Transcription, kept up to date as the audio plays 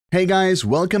Hey guys,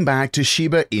 welcome back to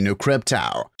Shiba Inu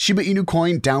Crypto. Shiba Inu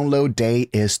Coin download day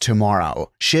is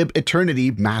tomorrow. Shib Eternity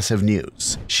massive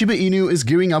news. Shiba Inu is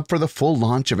gearing up for the full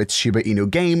launch of its Shiba Inu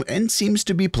game and seems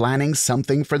to be planning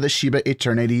something for the Shiba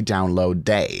Eternity download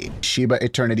day. Shiba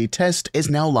Eternity test is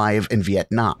now live in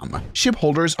Vietnam. Shib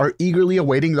holders are eagerly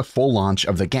awaiting the full launch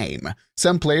of the game.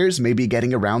 Some players may be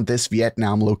getting around this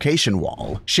Vietnam location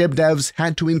wall. Shib devs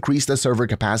had to increase the server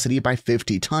capacity by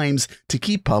 50 times to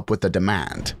keep up with the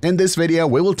demand. In this video,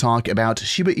 we will talk about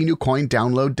Shiba Inu Coin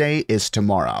download day is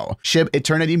tomorrow. Shib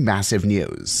Eternity massive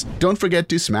news. Don't forget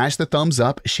to smash the thumbs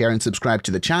up, share and subscribe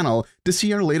to the channel to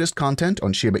see our latest content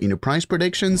on Shiba Inu price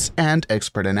predictions and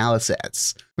expert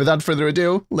analysis. Without further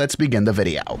ado, let's begin the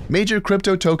video. Major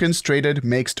crypto tokens traded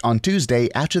mixed on Tuesday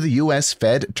after the US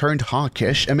Fed turned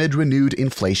hawkish amid renewed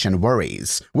inflation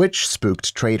worries, which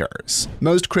spooked traders.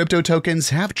 Most crypto tokens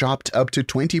have dropped up to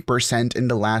 20% in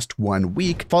the last 1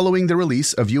 week following the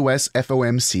release of US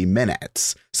FOMC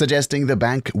minutes, suggesting the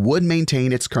bank would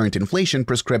maintain its current inflation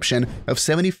prescription of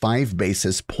 75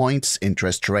 basis points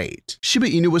interest rate. Shiba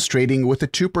Inu was trading with a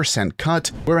 2%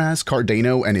 cut, whereas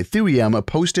Cardano and Ethereum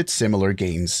posted similar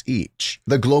gains each.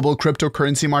 The global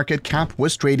cryptocurrency market cap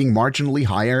was trading marginally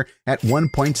higher at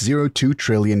 $1.02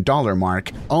 trillion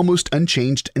mark, almost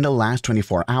unchanged in the last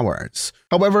 24 hours.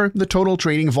 However, the total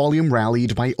trading volume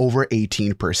rallied by over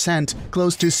 18%,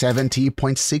 close to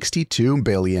 $70.62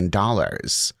 billion.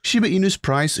 Shiba Inu's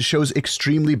price shows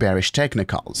extremely bearish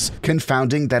technicals,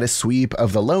 confounding that a sweep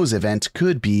of the lows event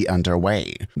could be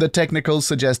underway. The technicals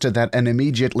suggested that an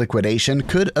immediate liquidation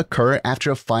could occur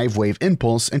after a 5-wave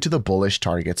impulse into the bullish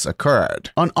targets occurred.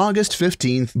 On August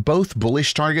 15th, both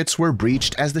bullish targets were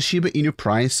breached as the Shiba Inu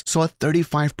price saw a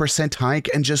 35% hike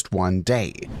in just 1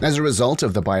 day. As a result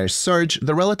of the buyer's surge,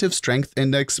 the relative strength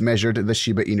index measured the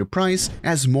Shiba Inu price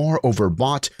as more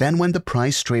overbought than when the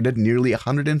price traded nearly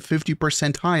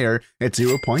 150% higher at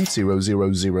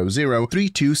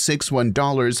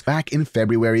 $0.00003261 back in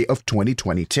February of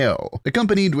 2022.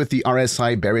 Accompanied with the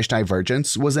RSI bearish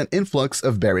divergence was an influx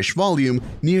of bearish volume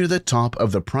near the top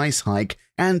of the price hike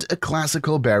and a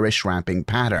classical bearish ramping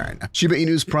pattern. Shiba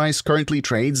Inu's price currently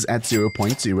trades at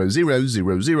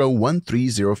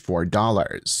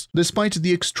 $0.00001304. Despite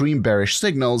the extreme bearish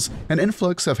signals, an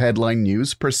influx of headline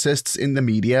news persists in the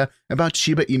media about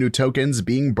Shiba Inu tokens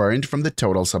being burned from the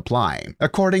total supply.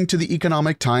 According to the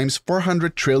Economic Times,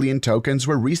 400 trillion tokens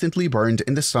were recently burned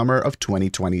in the summer of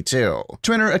 2022.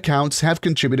 Twitter accounts have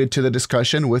contributed to the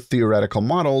discussion with theoretical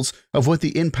models of what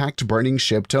the impact burning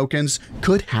SHIB tokens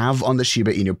could have on the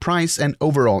Shiba Inu price and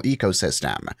overall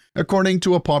ecosystem. According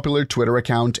to a popular Twitter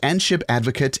account and SHIB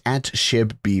advocate at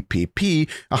SHIBBPP,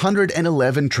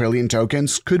 111 trillion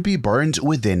tokens could be burned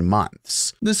within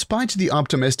months. Despite the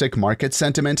optimistic market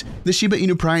sentiment, the Shiba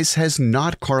Inu price has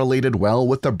not correlated well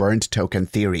with the burned token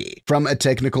theory. From a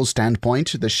technical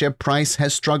standpoint, the SHIB price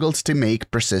has struggled to make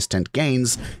persistent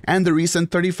gains, and the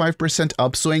recent 35%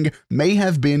 upswing may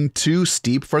have been too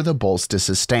steep for the bulls to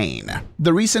sustain.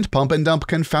 The recent pump and dump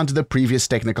confounded the previous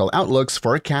technical outlooks,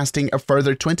 forecasting a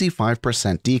further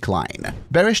 25% decline.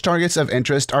 Bearish targets of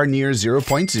interest are near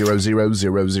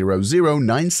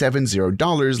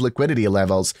 $0.00000970 liquidity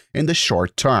levels in the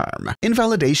short term.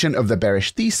 Invalidation of the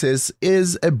bearish thesis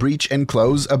is a breach and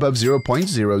close above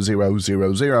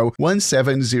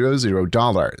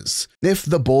 $0.00001700. If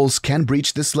the bulls can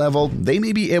breach this level, they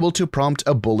may be able to prompt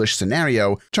a bullish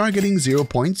scenario targeting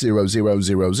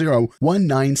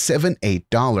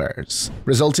 $0.00001978,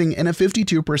 resulting in a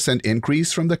 52%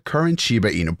 increase from the current Shiba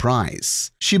Inu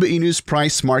price. Shiba Inu's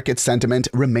price market sentiment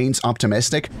remains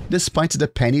optimistic despite the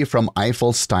penny from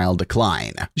Eiffel-style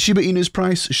decline. Shiba Inu's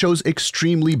price shows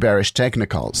extremely bearish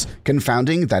technicals,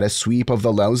 confounding that a sweep of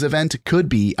the lows event could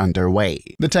be underway.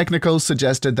 The technicals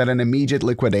suggested that an immediate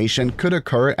liquidation could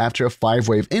occur after a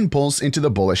 5-wave impulse into the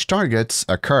bullish targets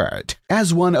occurred.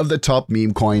 As one of the top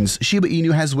meme coins, Shiba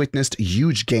Inu has witnessed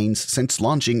huge gains since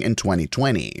launching in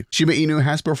 2020. Shiba Inu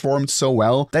has performed so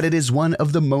well that it is one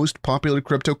of the most popular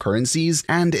cryptocurrencies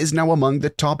and is now among the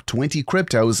top 20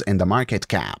 cryptos in the market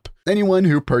cap. Anyone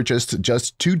who purchased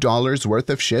just $2 worth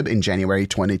of SHIB in January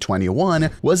 2021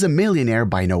 was a millionaire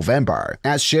by November,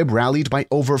 as SHIB rallied by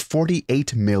over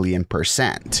 48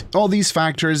 million%. All these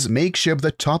factors make SHIB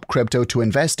the top crypto to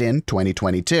invest in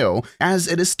 2022, as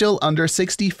it is still under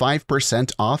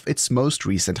 65% off its most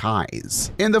recent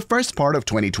highs. In the first part of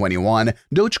 2021,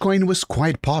 Dogecoin was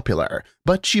quite popular,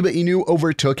 but Shiba Inu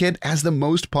overtook it as the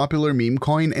most popular meme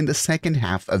coin in the second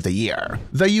half of the year.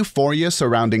 The euphoria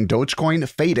surrounding Dogecoin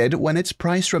faded when its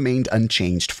price remained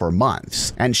unchanged for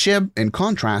months, and SHIB, in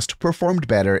contrast, performed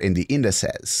better in the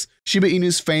indices. Shiba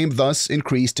Inu's fame thus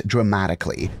increased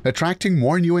dramatically, attracting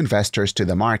more new investors to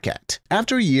the market.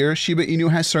 After a year, Shiba Inu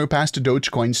has surpassed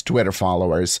Dogecoin's Twitter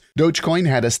followers. Dogecoin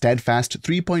had a steadfast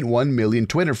 3.1 million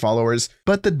Twitter followers,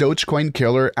 but the Dogecoin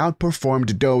killer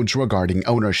outperformed Doge regarding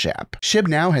ownership. Shib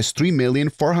now has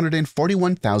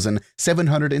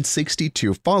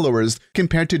 3,441,762 followers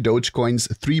compared to Dogecoin's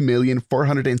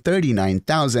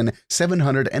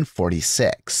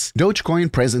 3,439,746.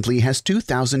 Dogecoin presently has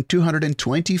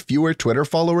 2,220 fewer Twitter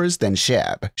followers than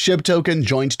Shib. Shib token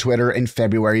joined Twitter in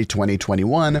February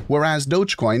 2021, whereas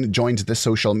Dogecoin joined the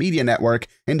social media network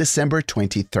in December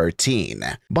 2013.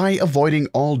 By avoiding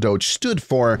all Doge stood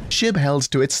for, Shib held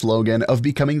to its slogan of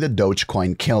becoming the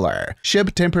Dogecoin killer.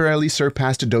 Shib temporarily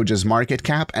surpassed Doge's market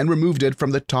cap and removed it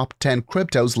from the top 10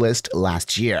 cryptos list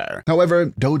last year.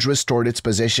 However, Doge restored its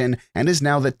position and is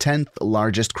now the 10th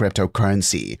largest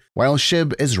cryptocurrency, while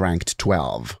Shib is ranked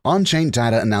 12. On-chain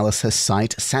data analysis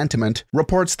site Sentiment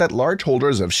reports that large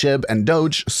holders of Shib and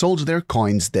Doge sold their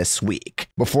coins this week.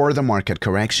 Before the market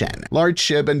correction, large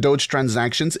Shib and Doge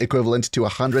transactions equivalent to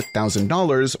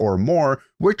 $100,000 or more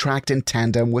were tracked in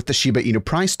tandem with the Shiba Inu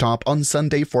price top on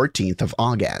Sunday 14th of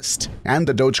August, and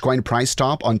the Dogecoin price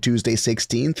top on Tuesday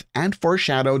 16th, and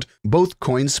foreshadowed both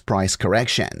coins' price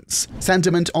corrections.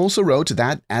 Sentiment also wrote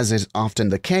that, as is often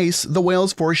the case, the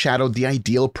whales foreshadowed the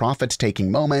ideal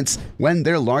profit-taking moments when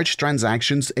their large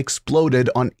transactions exploded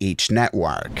on each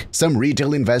network. Some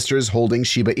retail investors holding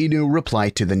Shiba Inu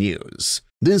replied to the news.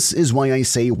 This is why I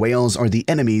say whales are the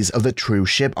enemies of the true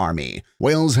Shib army.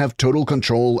 Whales have total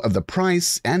control of the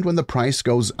price, and when the price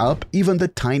goes up even the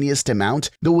tiniest amount,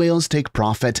 the whales take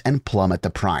profit and plummet the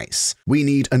price. We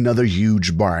need another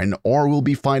huge burn, or we'll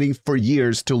be fighting for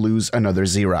years to lose another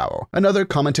zero. Another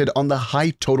commented on the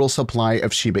high total supply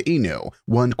of Shiba Inu,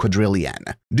 1 quadrillion.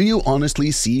 Do you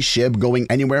honestly see Shib going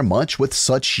anywhere much with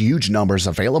such huge numbers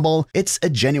available? It's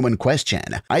a genuine question.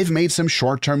 I've made some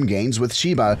short-term gains with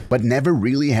Shiba, but never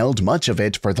really held much of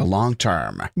it for the long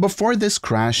term. Before this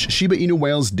crash, Shiba Inu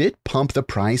whales did pump the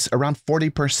price around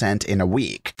 40% in a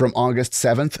week, from August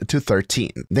 7th to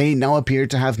 13th. They now appear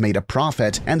to have made a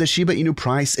profit, and the Shiba Inu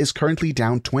price is currently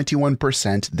down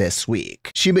 21% this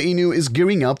week. Shiba Inu is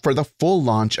gearing up for the full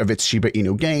launch of its Shiba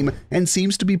Inu game and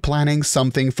seems to be planning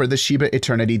something for the Shiba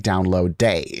Eternity download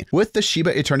day. With the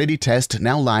Shiba Eternity test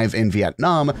now live in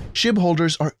Vietnam, Shib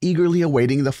holders are eagerly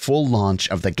awaiting the full launch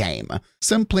of the game.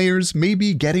 Some players may be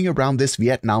getting around this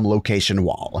Vietnam location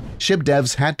wall. Shib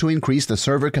devs had to increase the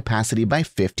server capacity by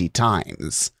 50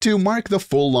 times. To mark the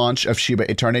full launch of Shiba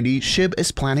Eternity, Shib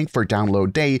is planning for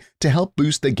download day to help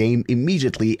boost the game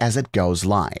immediately as it goes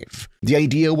live. The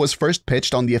idea was first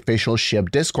pitched on the official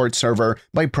Shib Discord server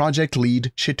by project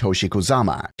lead Shitoshi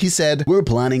Kusama. He said, "We're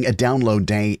planning a download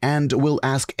day and we'll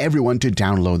ask everyone to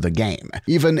download the game.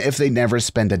 Even if they never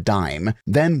spend a dime,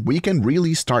 then we can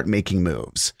really start making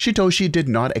moves." Shitoshi did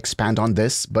not expand on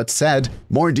this, but said,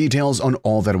 "More details on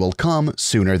all that will come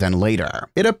sooner than later."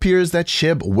 It appears that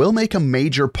Shib will make a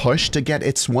major push to get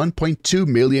its 1.2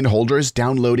 million holders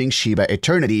downloading Shiba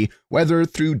Eternity, whether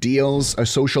through deals, a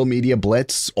social media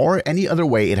blitz, or any other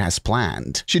way it has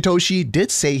planned. Shitoshi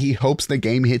did say he hopes the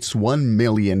game hits 1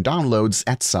 million downloads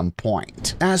at some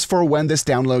point. As for when this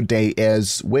download day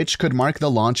is, which could mark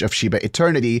the launch of Shiba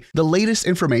Eternity, the latest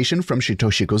information from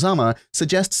Shitoshi Kusama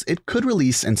suggests it could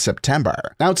release in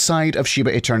September. Outside of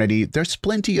Shiba Eternity, there's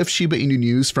plenty of Shiba Inu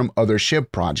news from other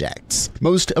Shib projects.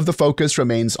 Most of the focus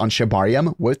remains on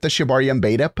Shibarium, with the Shibarium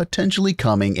beta potentially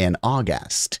coming in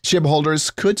August. Shib holders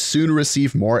could soon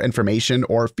receive more information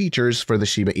or features for the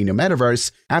Shiba Inu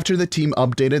metaverse after the team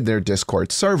updated their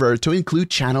Discord server to include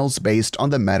channels based on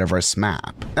the metaverse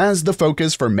map. As the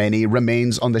focus for many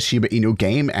remains on the Shiba Inu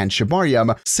game and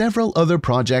Shibarium, several other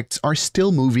projects are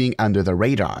still moving under the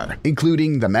radar,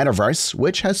 including the metaverse,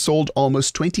 which has sold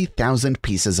almost 20,000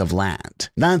 pieces of land.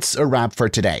 That's a wrap for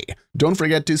today. Don't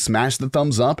forget to smash the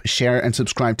thumbs up, share, and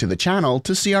subscribe to the channel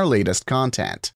to see our latest content.